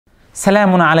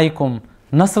Selamun aleyküm.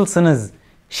 Nasılsınız?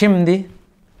 Şimdi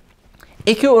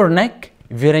iki örnek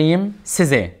vereyim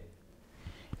size.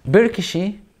 Bir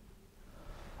kişi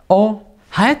o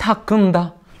hayat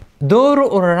hakkında doğru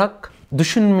olarak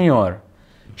düşünmüyor.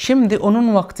 Şimdi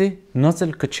onun vakti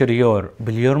nasıl kaçırıyor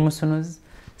biliyor musunuz?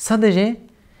 Sadece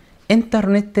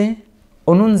internette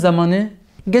onun zamanı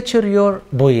geçiriyor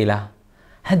böyle.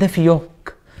 Hedefi yok.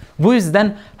 Bu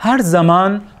yüzden her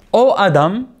zaman o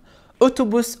adam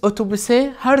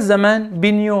otobüse her zaman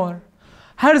biniyor.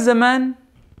 Her zaman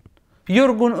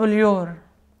yorgun oluyor.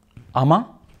 Ama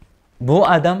bu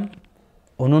adam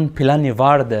onun planı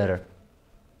vardır.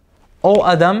 O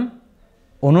adam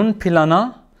onun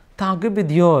planı takip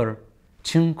ediyor.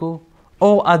 Çünkü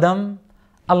o adam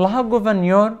Allah'a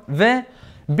güveniyor ve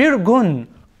bir gün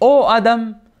o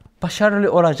adam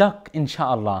başarılı olacak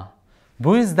inşallah.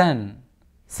 Bu yüzden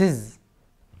siz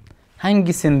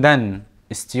hangisinden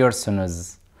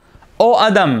istiyorsunuz? O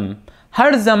adam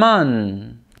her zaman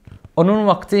onun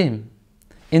vakti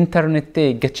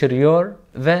internette geçiriyor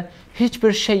ve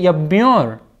hiçbir şey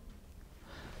yapmıyor.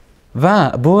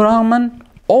 Ve bu rağmen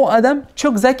o adam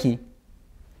çok zeki,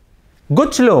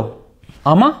 güçlü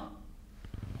ama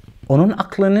onun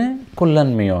aklını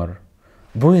kullanmıyor.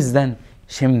 Bu yüzden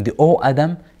şimdi o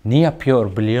adam ne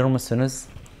yapıyor biliyor musunuz?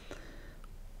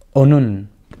 Onun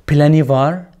planı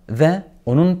var ve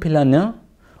onun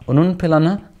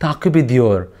planı takip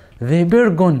ediyor ve bir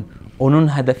gün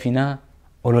onun hedefine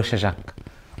ulaşacak.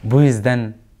 Bu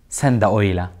yüzden sen de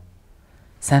öyle.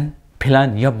 Sen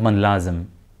plan yapman lazım.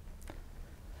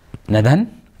 Neden?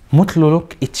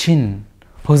 Mutluluk için,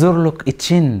 huzurluk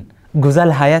için,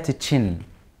 güzel hayat için.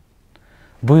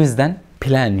 Bu yüzden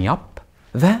plan yap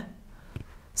ve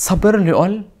sabırlı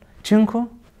ol. Çünkü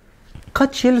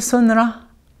kaç yıl sonra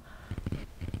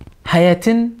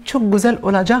hayatın çok güzel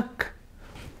olacak.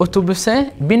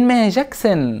 Otobüse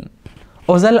binmeyeceksin.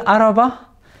 Özel araba,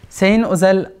 senin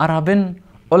özel araban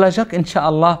olacak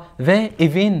inşallah ve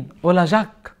evin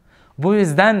olacak. Bu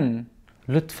yüzden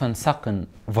lütfen sakın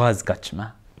vazgeçme.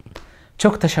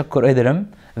 Çok teşekkür ederim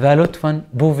ve lütfen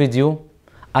bu video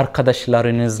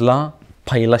arkadaşlarınızla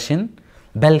paylaşın.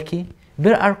 Belki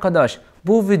bir arkadaş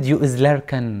bu video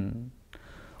izlerken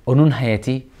onun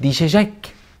hayatı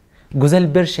değişecek.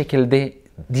 Güzel bir şekilde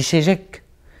değişecek.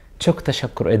 Çok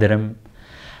teşekkür ederim.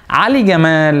 Ali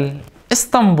Gamal,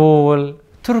 İstanbul,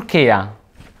 Türkiye.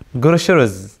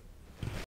 Görüşürüz.